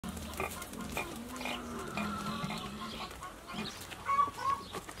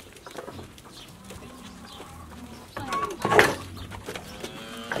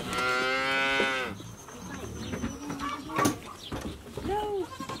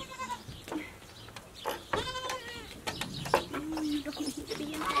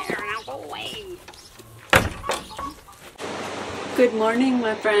Good morning,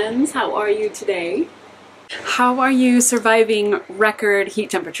 my friends. How are you today? How are you surviving record heat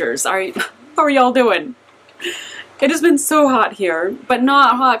temperatures? How are y'all doing? It has been so hot here, but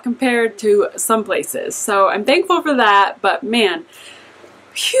not hot compared to some places. So I'm thankful for that, but man,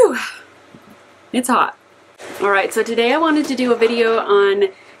 phew, it's hot. All right, so today I wanted to do a video on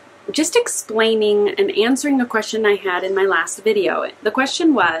just explaining and answering a question I had in my last video. The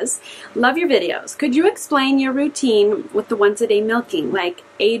question was, love your videos. Could you explain your routine with the once-a-day milking, like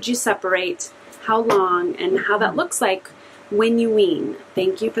age you separate, how long, and how that looks like when you wean?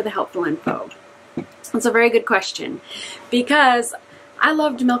 Thank you for the helpful info. That's a very good question because I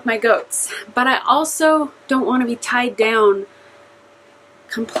love to milk my goats, but I also don't want to be tied down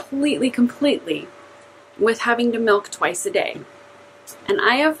completely with having to milk twice a day. And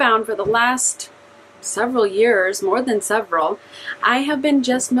I have found for the last several years, more than several, I have been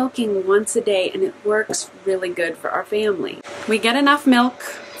just milking once a day, and it works really good for our family. We get enough milk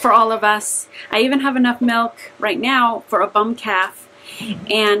for all of us. I even have enough milk right now for a bum calf,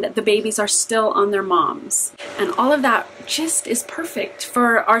 and the babies are still on their moms. And all of that just is perfect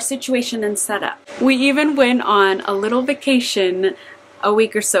for our situation and setup. We even went on a little vacation a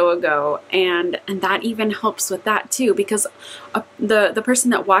week or so ago, and that even helps with that too, because the person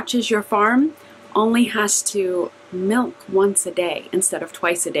that watches your farm only has to milk once a day instead of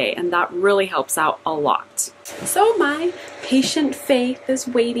twice a day, and that really helps out a lot. So my patient Faith is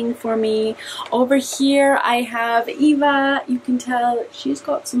waiting for me. Over here I have Eva. You can tell she's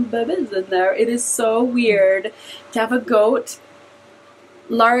got some babies in there. It is so weird to have a goat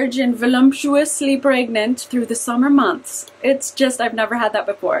large and voluptuously pregnant through the summer months. It's just, I've never had that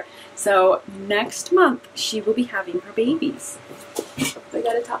before. So next month she will be having her babies. We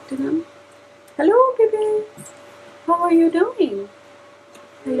gotta talk to them. Hello, babies. How are you doing?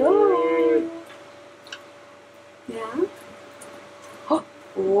 Hello. Yeah?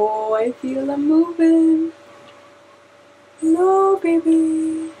 Oh, I feel them moving. Hello,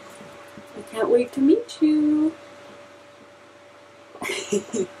 baby. I can't wait to meet you.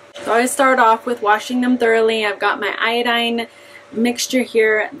 So I start off with washing them thoroughly. I've got my iodine mixture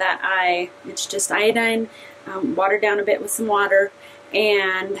here that it's just iodine, watered down a bit with some water,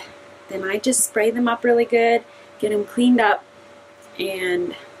 and then I just spray them up really good, get them cleaned up,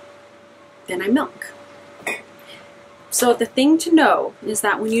 and then I milk. So the thing to know is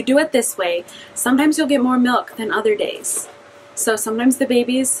that when you do it this way, sometimes you'll get more milk than other days. So sometimes the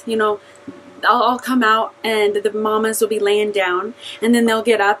babies, you know, I'll come out and the mamas will be laying down, and then they'll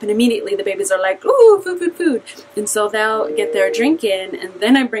get up and immediately the babies are like, ooh, food. And so they'll get their drink in, and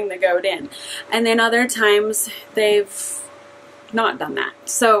then I bring the goat in. And then other times they've not done that.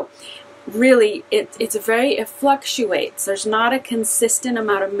 So really it fluctuates. There's not a consistent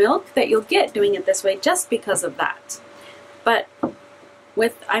amount of milk that you'll get doing it this way just because of that. But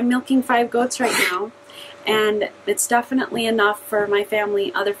I'm milking 5 goats right now, and it's definitely enough for my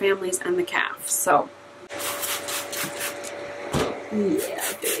family, other families, and the calf. So,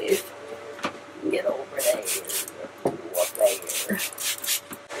 yeah, babe. Get over there. Up there.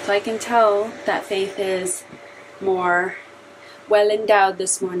 So I can tell that Faith is more well endowed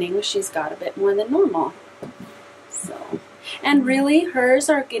this morning. She's got a bit more than normal. So, and really, hers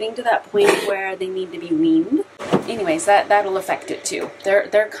are getting to that point where they need to be weaned. Anyways, that'll affect it too.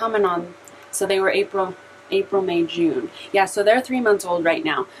 They're coming on. So they were April, May, June. Yeah, so they're 3 months old right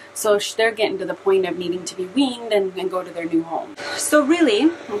now. So they're getting to the point of needing to be weaned and go to their new home. So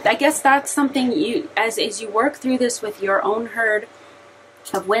really, I guess that's something as you work through this with your own herd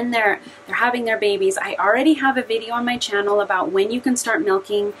of when they're having their babies. I already have a video on my channel about when you can start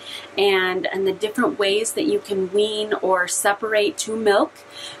milking and the different ways that you can wean or separate to milk.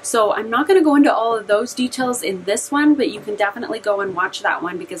 So I'm not going to go into all of those details in this one, but you can definitely go and watch that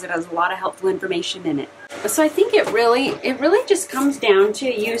one because it has a lot of helpful information in it. So I think it really just comes down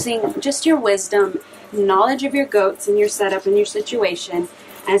to using just your wisdom, knowledge of your goats and your setup and your situation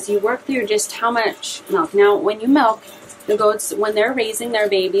as you work through just how much milk. Now, when you milk, the goats, when they're raising their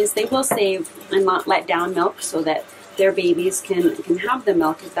babies, they will save and not let down milk so that their babies can have the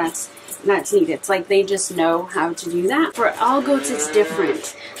milk if that's needed. It's like they just know how to do that. For all goats, it's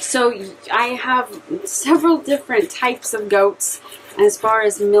different. So I have several different types of goats as far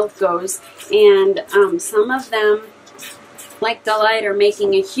as milk goes, and some of them like Delight are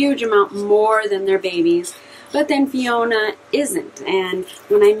making a huge amount more than their babies, but then Fiona isn't. And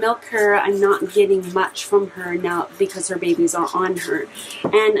when I milk her, I'm not getting much from her now because her babies are on her.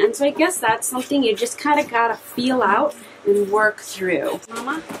 And so I guess that's something you just kind of gotta feel out and work through.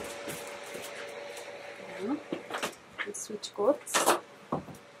 Mama? Yeah. Let's switch goats. Here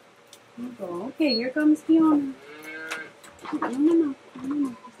we go. Okay, here comes Fiona. No.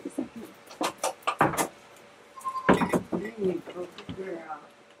 Just a second. There you go, good girl.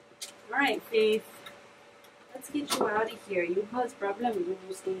 Alright, Faith. Let's get you out of here. You cause problems when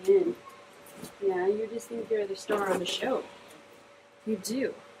you stay in. Yeah, you just think you're the star of the show. You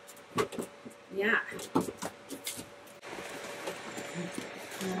do. Yeah.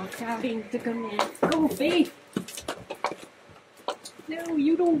 No crowding to come in. Go, Faith! No,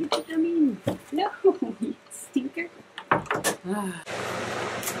 you don't get to come in. No, you stinker.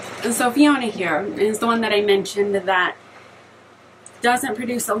 And so Fiona here is the one that I mentioned that doesn't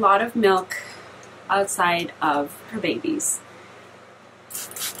produce a lot of milk outside of her babies.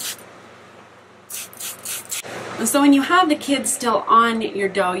 And so when you have the kids still on your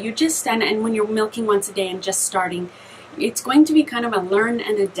dough, you just, and when you're milking once a day and just starting, it's going to be kind of a learn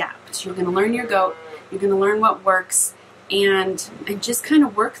and adapt. You're going to learn your goat, you're going to learn what works, and just kind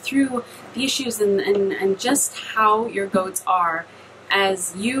of work through the issues and just how your goats are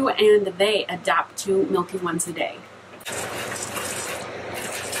as you and they adapt to milking once a day.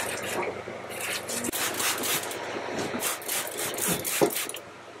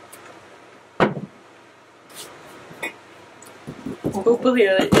 Oh,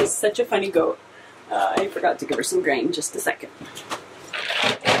 Belia is such a funny goat. I forgot to give her some grain. Just a second.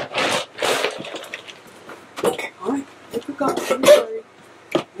 Alright, I forgot. I'm sorry.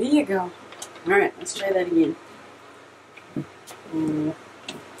 There you go. Alright, let's try that again.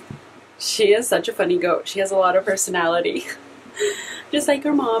 She is such a funny goat. She has a lot of personality. Just like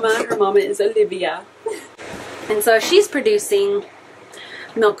her mama. Her mama is Olivia. And so she's producing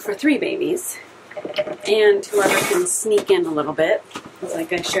milk for 3 babies. And whoever can sneak in a little bit,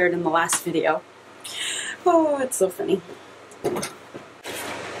 like I shared in the last video. Oh, it's so funny.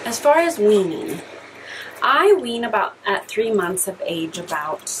 As far as weaning, I wean about at 3 months of age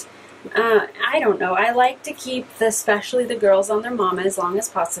about. I don't know. I like to keep especially the girls on their mama as long as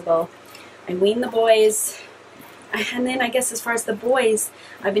possible. I wean the boys. And then I guess as far as the boys,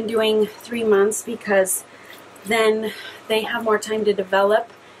 I've been doing 3 months because then they have more time to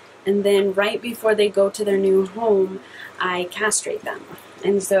develop. And then right before they go to their new home, I castrate them.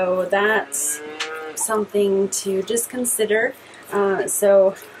 And so that's something to just consider.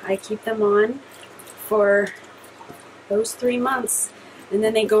 So I keep them on for those 3 months. And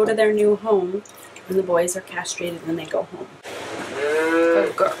then they go to their new home. And the boys are castrated when they go home.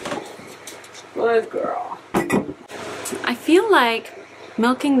 Good girl. Good girl. I feel like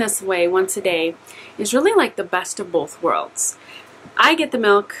milking this way once a day is really like the best of both worlds. I get the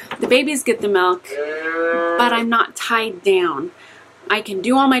milk, the babies get the milk, but I'm not tied down. I can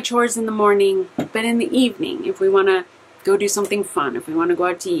do all my chores in the morning, but in the evening, if we want to go do something fun, if we want to go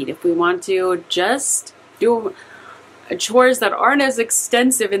out to eat, if we want to just do chores that aren't as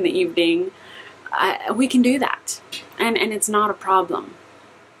extensive in the evening, we can do that. And it's not a problem.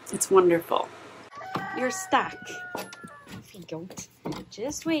 It's wonderful. You're stuck. If you don't,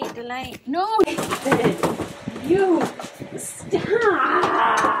 just wait till I... No, you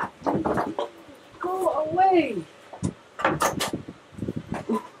stop! Go away!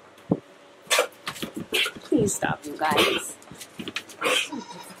 Please stop, you guys.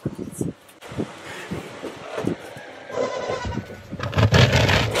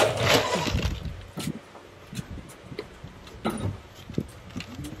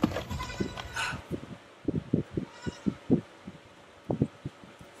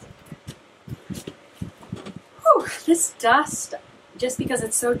 This dust, just because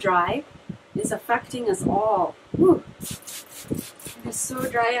it's so dry, is affecting us all. Whew. It is so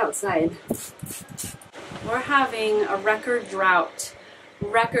dry outside. We're having a record drought,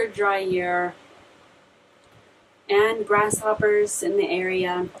 record dry year, and grasshoppers in the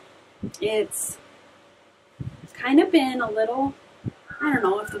area. It's kind of been a little, I don't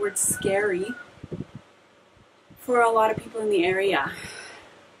know if the word's scary, for a lot of people in the area.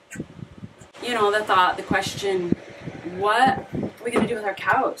 You know, the question, what are we going to do with our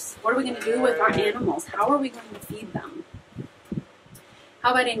cows? What are we going to do with our animals? How are we going to feed them?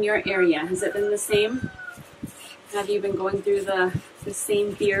 How about in your area? Has it been the same? Have you been going through the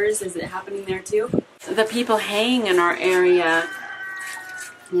same fears? Is it happening there too? The people haying in our area,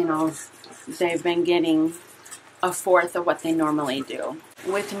 you know, they've been getting 1/4 of what they normally do.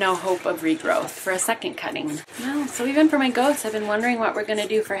 with no hope of regrowth for a second cutting. Well, so even for my goats, I've been wondering what we're gonna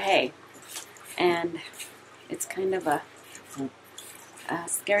do for hay. And it's kind of a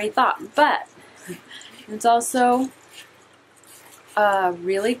scary thought, but it's also a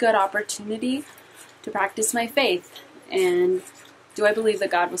really good opportunity to practice my faith. And do I believe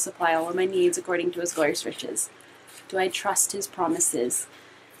that God will supply all of my needs according to his glorious riches? Do I trust his promises?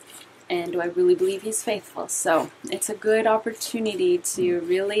 And do I really believe he's faithful? So it's a good opportunity to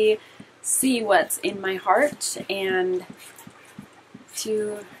really see what's in my heart and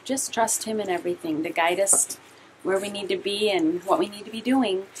to just trust him in everything, to guide us where we need to be and what we need to be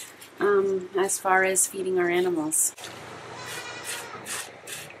doing as far as feeding our animals.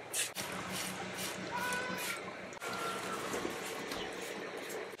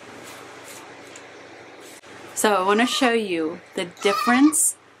 So I want to show you the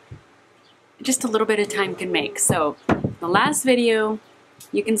difference just a little bit of time can make. So the last video,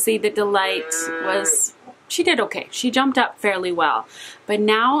 you can see that Delight she did okay. She jumped up fairly well. But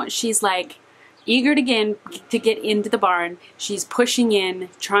now she's like eager to get into the barn. She's pushing in,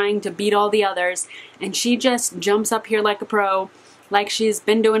 trying to beat all the others. And she just jumps up here like a pro, like she's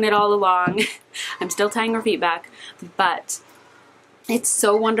been doing it all along. I'm still tying her feet back. But it's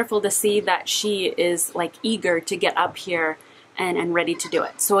so wonderful to see that she is like eager to get up here and ready to do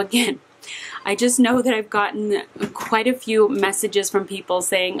it. So again, I just know that I've gotten quite a few messages from people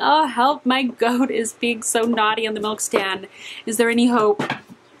saying, oh, help, my goat is being so naughty on the milk stand. Is there any hope?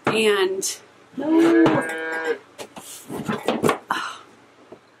 And no.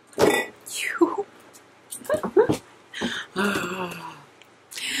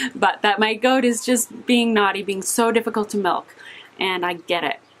 But that my goat is just being naughty, being so difficult to milk. And I get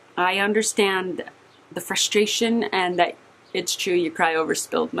it. I understand the frustration and that it's true, you cry over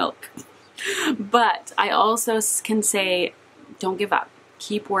spilled milk. But I also can say, don't give up.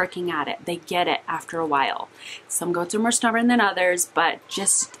 Keep working at it. They get it after a while. Some goats are more stubborn than others, but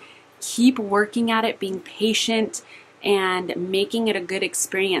just keep working at it, being patient, and making it a good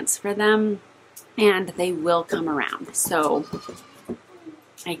experience for them, and they will come around. So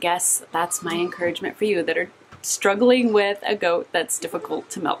I guess that's my encouragement for you that are struggling with a goat that's difficult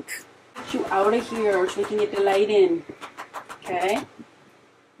to milk. Get you out of here so we can get the light in. Okay?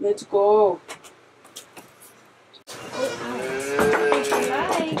 Let's go.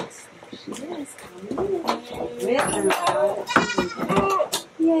 Light. She is coming in.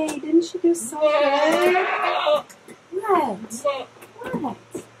 Yay, didn't she do so good?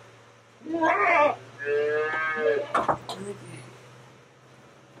 What?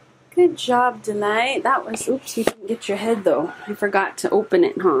 Good job, Delight. That was, oops, you didn't get your head though. I forgot to open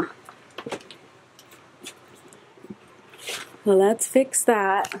it, huh? Well, let's fix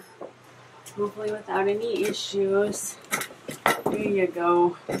that. Hopefully without any issues. There you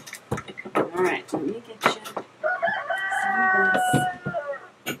go. Alright, let me get you some of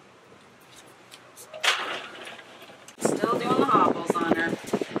this. Still doing the hobbles on her.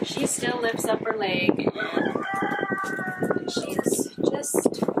 She still lifts up her leg and she's just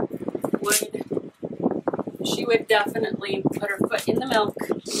she would definitely put her foot in the milk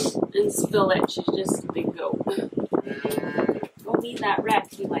and spill it. She's just a big goat. Go feed that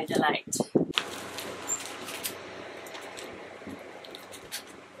rescue, my Delight.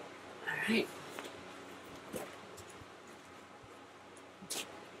 Alright.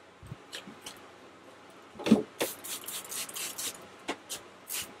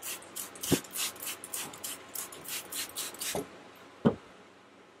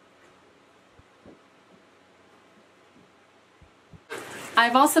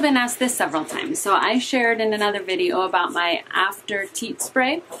 I've also been asked this several times. So I shared in another video about my after teat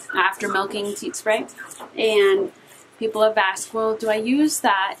spray, after milking teat spray, and people have asked, well, do I use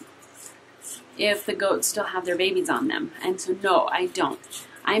that if the goats still have their babies on them? And so no, I don't.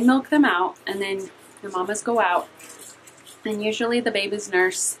 I milk them out and then the mamas go out and usually the babies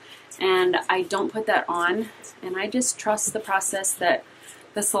nurse, and I don't put that on, and I just trust the process that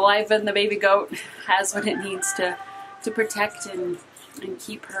the saliva in the baby goat has what it needs to protect and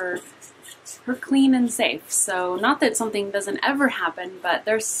keep her clean and safe. So not that something doesn't ever happen, but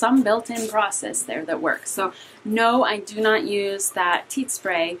there's some built-in process there that works. So no, I do not use that teat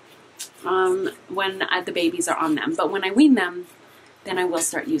spray when the babies are on them. But when I wean them, then I will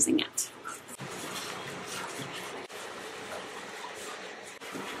start using it.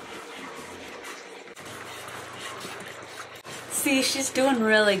 See, she's doing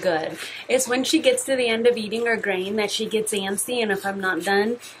really good. It's when she gets to the end of eating her grain that she gets antsy, and if I'm not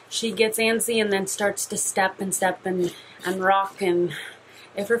done, she gets antsy and then starts to step and rock, and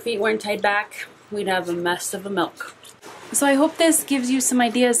if her feet weren't tied back, we'd have a mess of a milk. So I hope this gives you some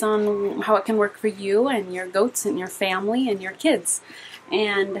ideas on how it can work for you and your goats and your family and your kids.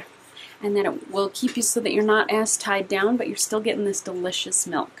 And that it will keep you so that you're not as tied down, but you're still getting this delicious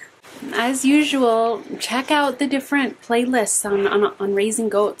milk. As usual, check out the different playlists on raising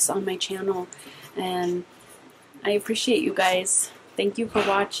goats on my channel. And I appreciate you guys. Thank you for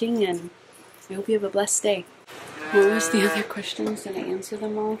watching, and I hope you have a blessed day. What was the other questions? Did I answer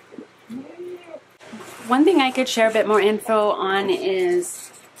them all? One thing I could share a bit more info on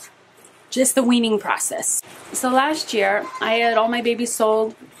is just the weaning process. So last year, I had all my babies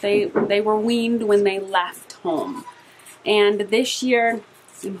sold. They were weaned when they left home. And this year,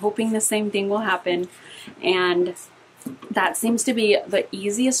 I'm hoping the same thing will happen. And that seems to be the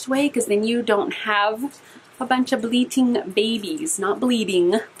easiest way, because then you don't have a bunch of bleating babies, not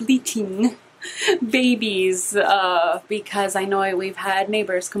bleeding, bleating babies, because I know we've had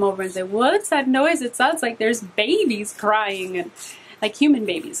neighbors come over and say, "What's that noise? It sounds like there's babies crying," and like human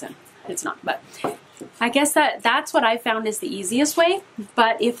babies, and it's not. But I guess that's what I found is the easiest way.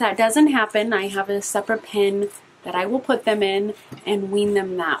 But if that doesn't happen, I have a separate pen that I will put them in and wean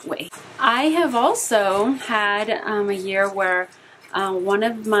them that way. I have also had a year where one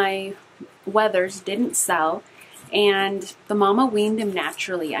of my wethers didn't sell, and the mama weaned him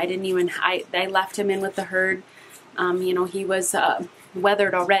naturally. I left him in with the herd. You know, he was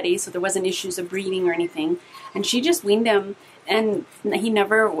weathered already, so there wasn't issues of breeding or anything. And she just weaned him, and he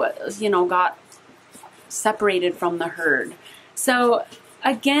never was, you know, got separated from the herd. So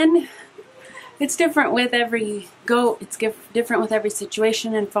again, it's different with every goat. It's different with every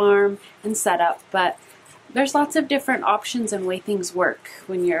situation and farm and setup. But there's lots of different options and way things work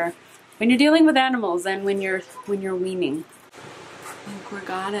when you're dealing with animals and when you're weaning. I think we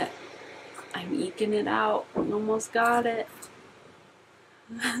got it. I'm eking it out. We almost got it.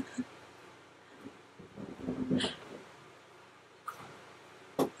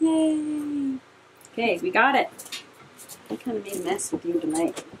 Yay! Okay, we got it. I kind of made a mess with you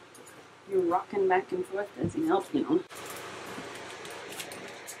tonight. You're rocking back and forth doesn't help, you know.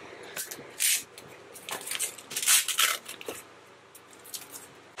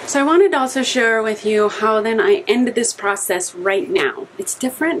 So I wanted to also share with you how then I ended this process right now. It's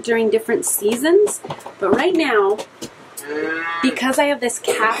different during different seasons, but right now, because I have this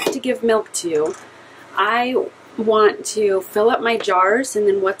calf to give milk to, I want to fill up my jars, and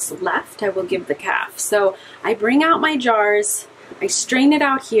then what's left I will give the calf. So I bring out my jars, I strain it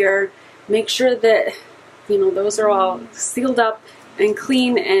out here, make sure that, you know, those are all sealed up and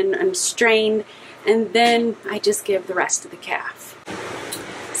clean and strained, and then I just give the rest of the calf.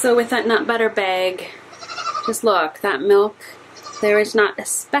 So with that nut butter bag, just look, that milk, there is not a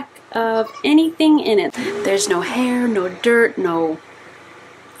speck of anything in it. There's no hair, no dirt, no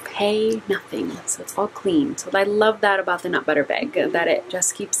hay, nothing. So it's all clean. So I love that about the nut butter bag, that it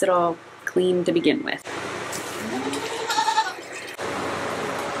just keeps it all clean to begin with.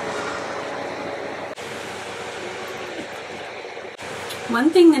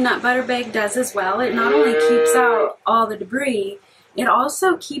 One thing the nut butter bag does as well, it not only keeps out all the debris, it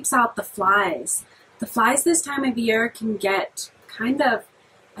also keeps out the flies. The flies this time of year can get kind of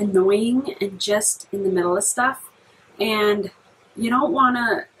annoying and just in the middle of stuff. And you don't want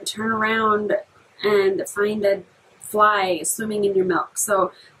to turn around and find a fly swimming in your milk.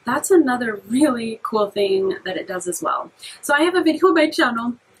 So that's another really cool thing that it does as well. So I have a video on my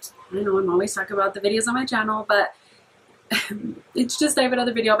channel. I know I'm always talking about the videos on my channel, but it's just I have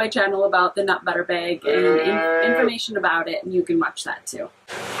another video on my channel about the nut butter bag and information about it, and you can watch that too.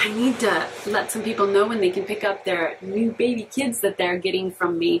 I need to let some people know when they can pick up their new baby kids that they're getting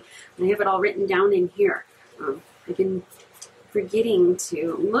from me. I have it all written down in here. I've been forgetting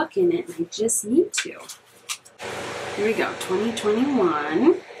to look in it, and I just need to. Here we go,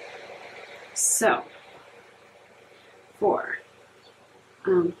 2021. So, so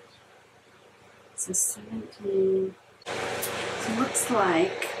 17. So it looks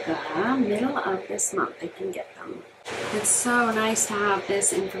like the middle of this month I can get them. It's so nice to have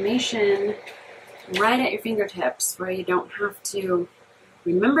this information right at your fingertips where you don't have to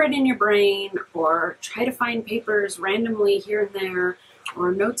remember it in your brain or try to find papers randomly here and there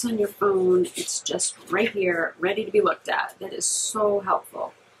or notes on your phone. It's just right here, ready to be looked at. That is so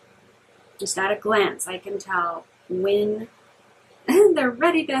helpful. Just at a glance, I can tell when they're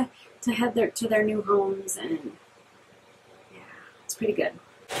ready to head to their new homes, and yeah, it's pretty good.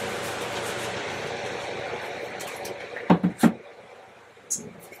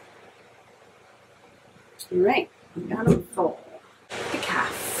 All right, we got them full. The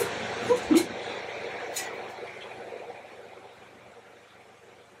calf.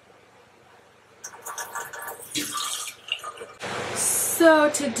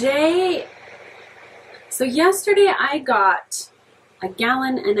 So today, yesterday I got 1.5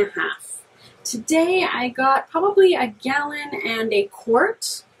 gallons. Today I got probably 1.25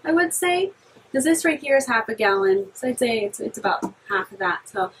 gallons, I would say, because this right here is 0.5 gallon. So I'd say it's about half of that.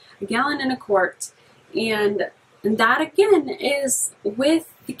 So 1.25 gallons. And that again is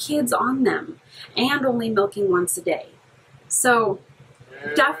with the kids on them and only milking once a day. So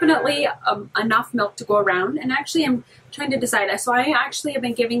definitely enough milk to go around. And actually I'm trying to decide. So I actually have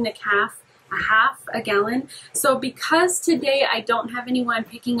been giving the calf 0.5 gallon. So because today I don't have anyone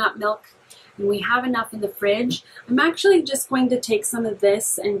picking up milk and we have enough in the fridge, I'm actually just going to take some of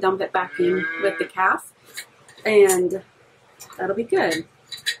this and dump it back in with the calf. And that'll be good.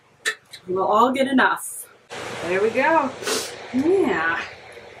 We'll all get enough. There we go. Yeah.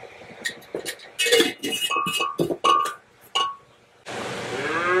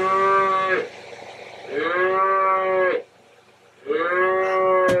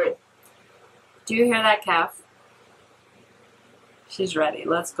 Do you hear that, calf? She's ready.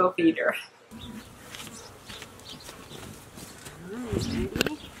 Let's go feed her.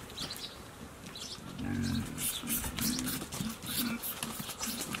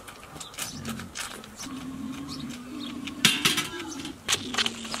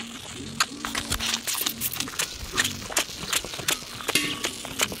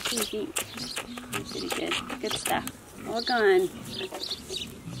 Pretty good. Good stuff. All gone.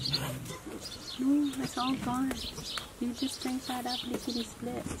 No, it's all gone. You just drink that up, lickety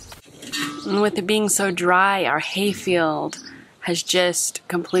split. And with it being so dry, our hay field has just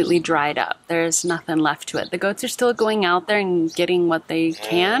completely dried up. There's nothing left to it. The goats are still going out there and getting what they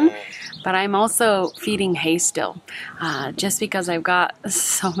can, but I'm also feeding hay still, just because I've got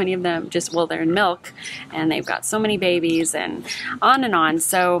so many of them. Well, they're in milk, and they've got so many babies, and on.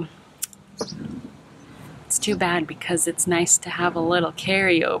 So it's too bad because it's nice to have a little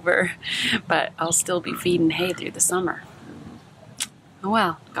carryover, but I'll still be feeding hay through the summer. Oh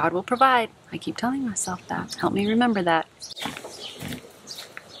well, God will provide. I keep telling myself that. Help me remember that.